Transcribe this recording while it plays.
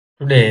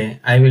Today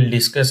I will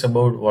discuss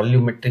about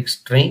volumetric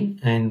strain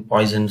and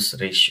Poisson's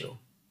ratio.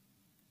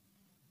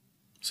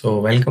 So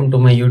welcome to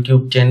my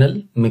YouTube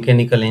channel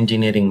Mechanical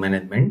Engineering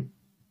Management.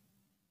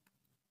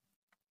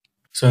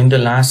 So in the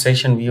last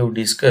session we have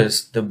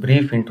discussed the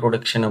brief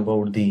introduction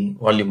about the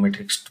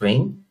volumetric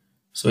strain.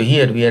 So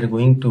here we are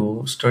going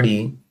to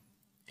study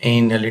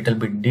in a little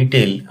bit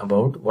detail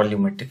about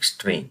volumetric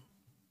strain.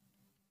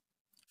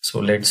 So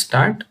let's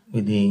start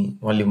with the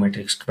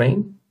volumetric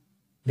strain.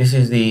 This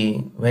is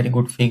the very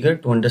good figure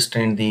to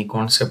understand the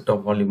concept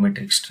of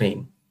volumetric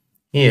strain.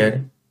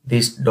 Here,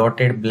 this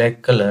dotted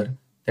black color,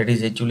 that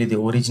is actually the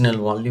original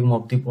volume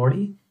of the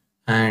body,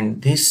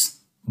 and this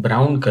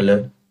brown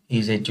color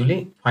is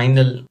actually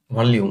final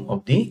volume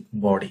of the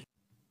body.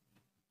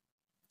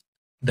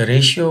 The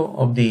ratio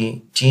of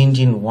the change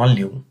in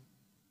volume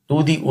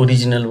to the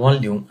original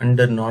volume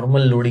under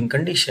normal loading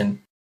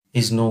condition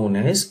is known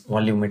as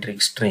volumetric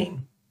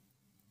strain.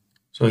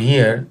 So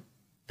here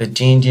the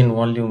change in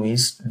volume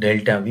is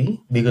delta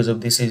V, because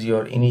of this is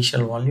your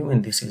initial volume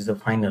and this is the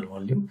final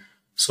volume.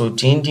 So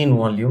change in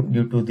volume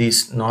due to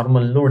this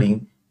normal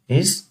loading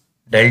is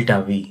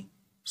delta V.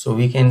 So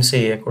we can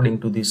say, according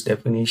to this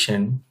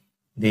definition,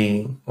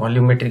 the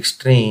volumetric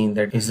strain,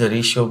 that is the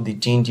ratio of the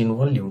change in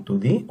volume to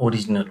the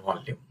original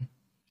volume.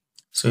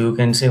 So you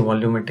can say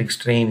volumetric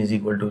strain is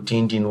equal to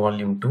change in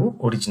volume to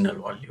original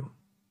volume.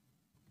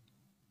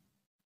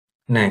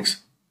 Next,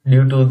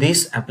 due to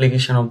this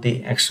application of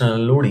the external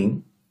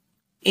loading,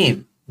 if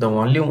the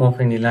volume of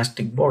an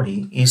elastic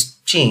body is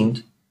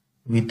changed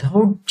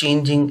without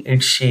changing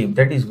its shape,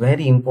 that is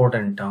very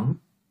important term,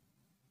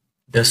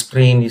 the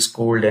strain is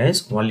called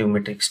as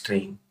volumetric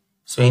strain.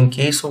 So in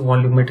case of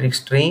volumetric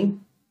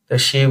strain, the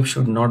shape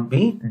should not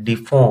be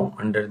deformed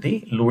under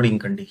the loading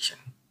condition.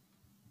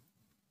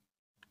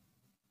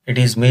 It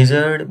is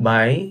measured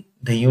by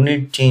the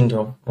unit change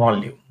of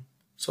volume.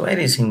 So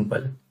very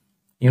simple.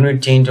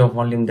 Unit change of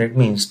volume, that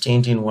means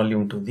change in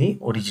volume to the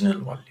original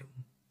volume.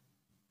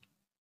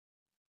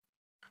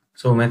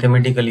 So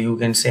mathematically you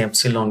can say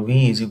epsilon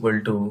V is equal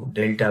to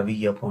delta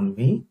V upon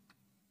V,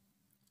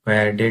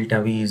 where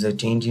delta V is the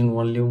change in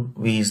volume,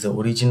 V is the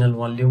original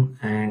volume,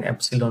 and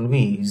epsilon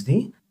V is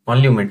the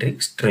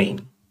volumetric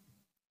strain.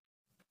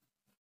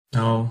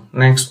 Now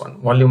next one,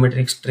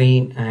 volumetric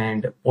strain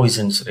and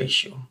Poisson's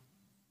ratio.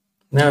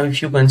 Now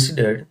if you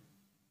consider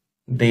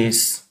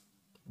this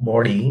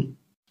body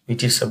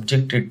which is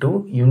subjected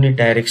to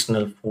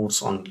unidirectional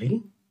force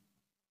only,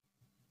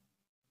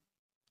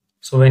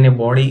 so when a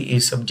body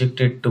is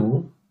subjected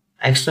to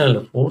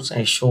external force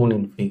as shown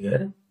in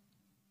figure,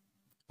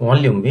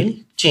 volume will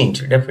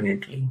change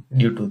definitely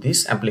due to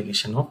this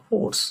application of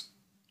force.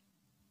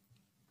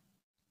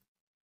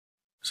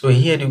 So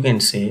here you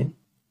can say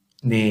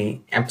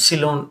the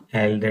epsilon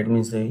L, that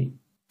means the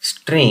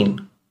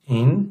strain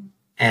in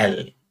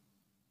L.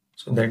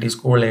 So that is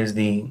called as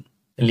the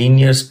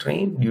linear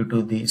strain due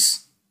to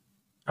this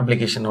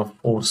application of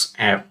force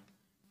F.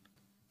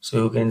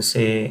 So you can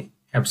say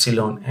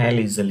epsilon L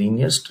is the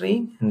linear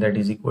strain, and that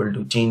is equal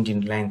to change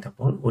in length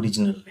upon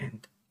original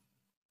length.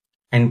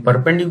 And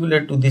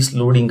perpendicular to this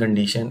loading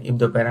condition, if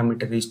the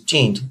parameter is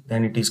changed,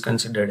 then it is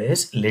considered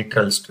as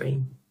lateral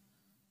strain.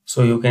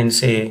 So you can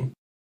say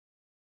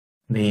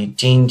the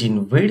change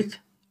in width,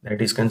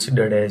 that is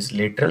considered as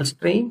lateral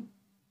strain,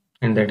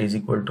 and that is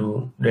equal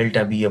to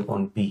delta B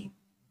upon B,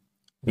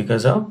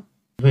 because of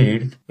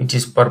width which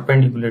is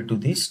perpendicular to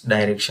this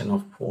direction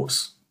of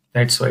force.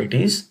 That's why it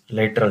is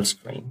lateral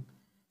strain.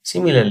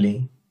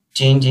 Similarly,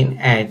 change in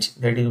H,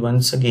 that is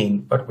once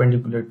again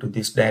perpendicular to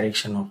this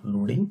direction of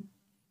loading.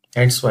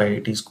 That's why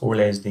it is called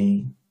as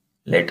the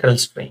lateral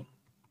strain.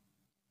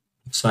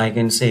 So I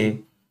can say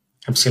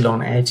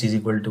epsilon H is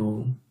equal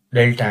to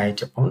delta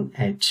H upon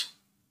H.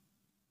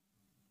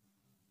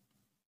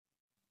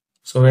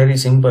 So very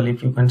simple,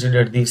 if you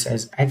consider this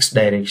as X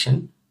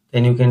direction,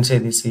 then you can say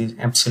this is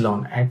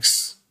epsilon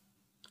X.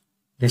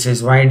 This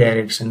is Y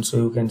direction, so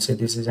you can say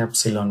this is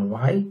epsilon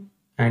Y.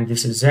 And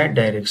this is Z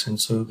direction,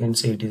 so you can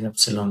say it is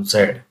epsilon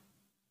Z,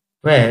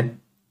 where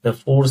the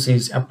force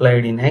is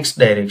applied in X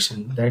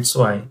direction. That's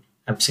why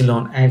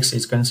epsilon X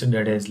is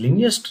considered as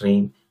linear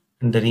strain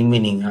and the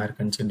remaining are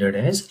considered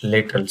as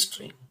lateral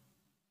strain.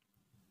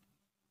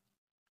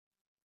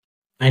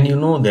 And you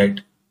know that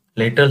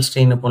lateral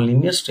strain upon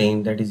linear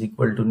strain, that is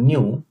equal to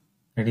nu,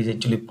 that is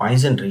actually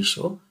Poisson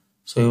ratio.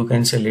 So you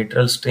can say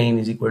lateral strain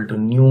is equal to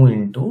nu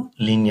into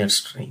linear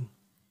strain.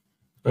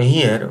 So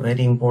here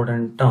very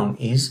important term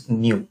is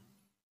nu.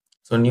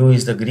 So nu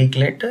is the Greek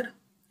letter,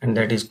 and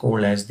that is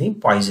called as the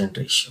Poisson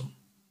ratio,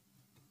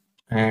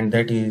 and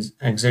that is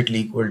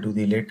exactly equal to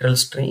the lateral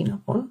strain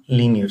upon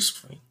linear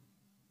strain.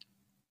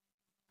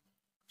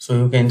 So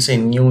you can say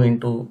nu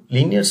into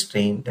linear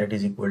strain, that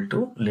is equal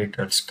to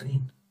lateral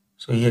strain.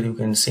 So here you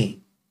can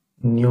see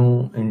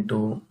nu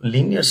into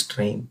linear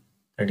strain,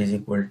 that is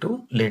equal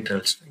to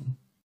lateral strain,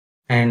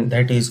 and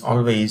that is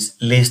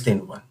always less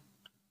than 1,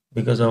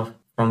 because of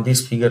from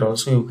this figure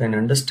also you can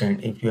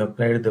understand, if you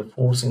apply the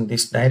force in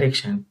this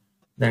direction,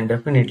 then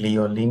definitely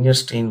your linear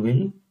strain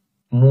will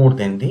more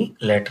than the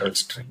lateral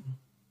strain.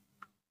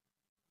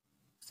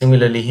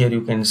 Similarly, here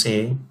you can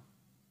say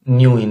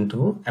nu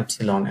into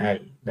epsilon L,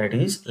 that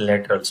is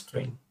lateral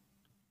strain.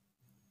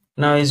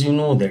 Now, as you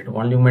know that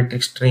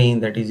volumetric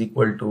strain, that is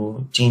equal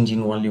to change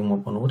in volume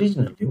upon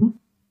original volume.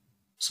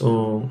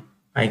 So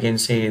I can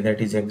say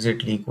that is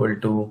exactly equal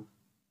to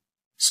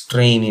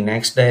strain in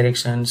x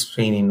direction,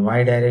 strain in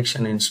y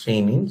direction, and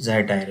strain in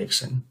z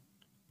direction.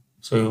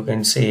 So you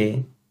can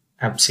say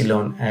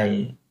epsilon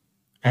L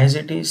as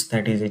it is,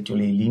 that is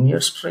actually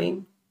linear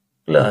strain,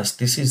 plus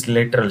this is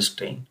lateral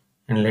strain,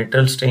 and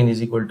lateral strain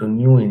is equal to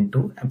nu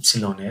into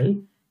epsilon L.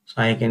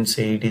 So I can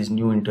say it is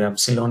nu into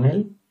epsilon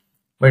L.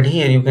 But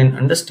here you can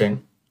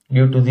understand,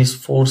 due to this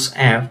force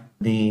F,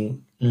 the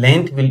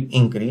length will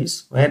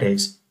increase,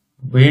 whereas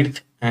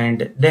width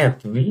and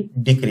depth will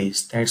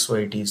decrease. That's why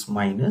it is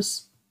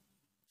minus.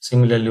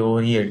 Similarly,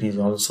 over here it is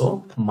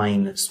also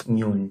minus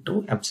mu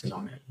into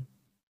epsilon L.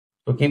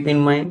 So keep in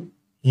mind,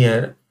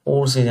 here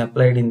force is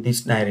applied in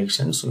this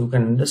direction, so you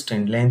can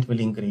understand length will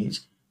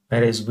increase,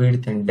 whereas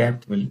width and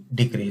depth will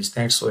decrease.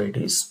 That's why it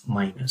is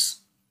minus.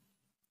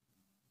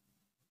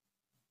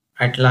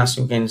 At last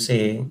you can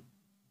say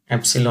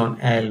epsilon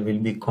L will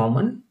be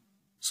common,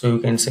 so you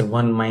can say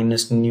 1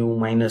 minus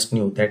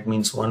nu, that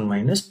means 1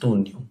 minus 2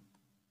 nu.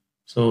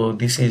 So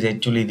this is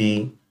actually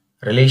the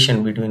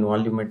relation between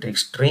volumetric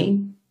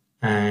strain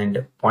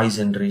and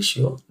Poisson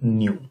ratio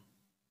nu.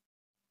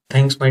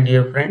 Thanks my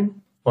dear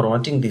friend for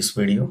watching this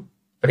video.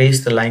 Press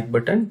the like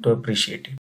button to appreciate it.